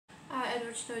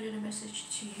just noted a message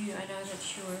to you. I know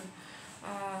that you're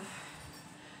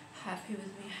happy with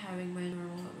me having my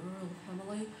normal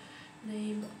family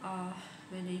name. My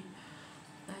name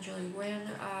Julie Gwen.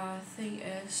 Thing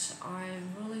is,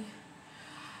 I'm really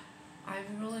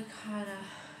kind of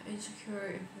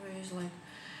insecure if there is like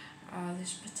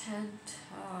this patent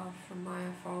from my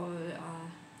father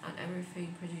and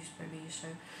everything produced by me. So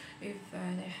if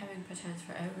they're having patents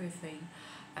for everything,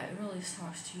 it really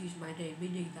sucks to use my name,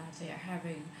 meaning that they are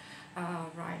having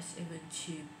rights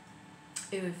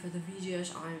even for the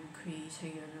videos I'm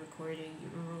creating and recording.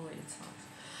 It really sucks.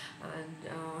 And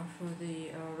for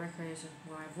the records of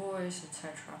my voice,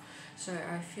 etc. So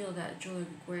I feel that Julie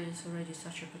Gwen is already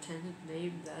such a patented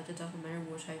name that it doesn't matter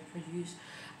what I produce,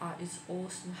 it's all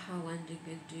somehow landing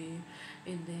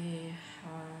in the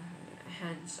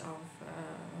hands of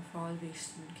Far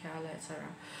East and Kerala,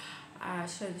 etc.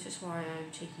 So this is why I'm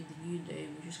taking the new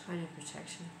name, which is kind of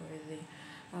protection for the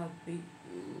big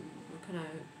kind of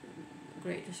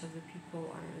greatness of the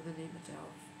people and the name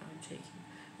itself I'm taking.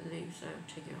 The names I'm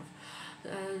taking off.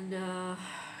 And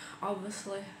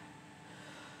obviously,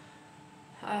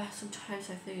 sometimes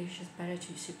I think it's just better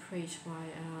to separate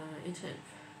my internet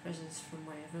presence from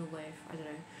my real life. I don't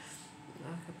know,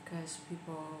 because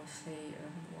people say,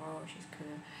 wow, she's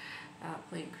kind of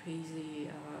playing crazy,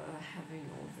 having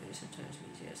all these sometimes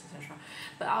videos, etc.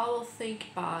 But I will think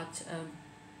about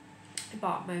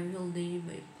my real name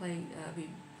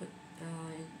being put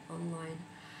online.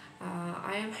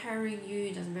 I am hiring you,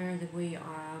 it doesn't matter the way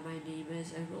my name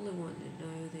is. I really want to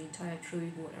know the entire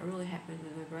truth, what really happened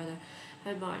with my brother,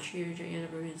 how much Eugenia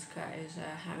Barinska is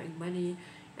having money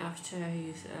after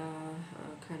his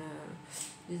kind of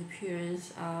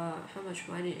disappearance, how much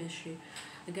money is she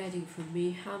getting from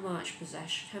me, how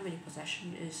many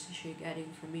possession is she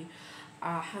getting from me,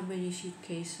 how many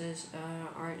suitcases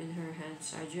are in her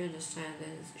hands. I do understand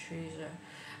that she's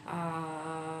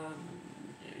a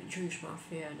Jewish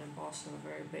mafia and a boss of a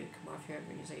very big mafia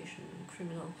organization and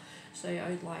criminal. So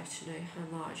I'd like to know how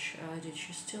much did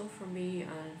she steal from me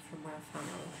and from my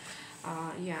family.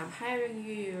 Yeah, I'm hiring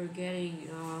you. You're getting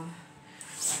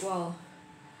well,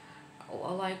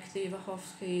 like the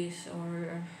Wachowskis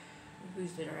or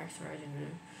who's the director? I don't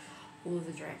know. All of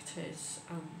the directors.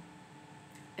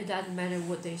 It doesn't matter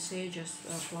what they say. Just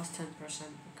plus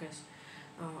 10% because.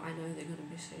 I know they're gonna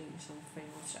be saying something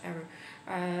whatsoever.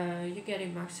 You're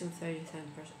getting maximum 33%,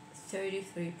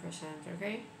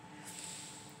 okay?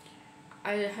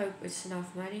 I hope it's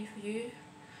enough money for you.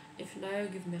 If no,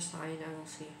 give me a sign, I will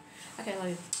see. Okay, love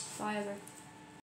you. Bye, ever.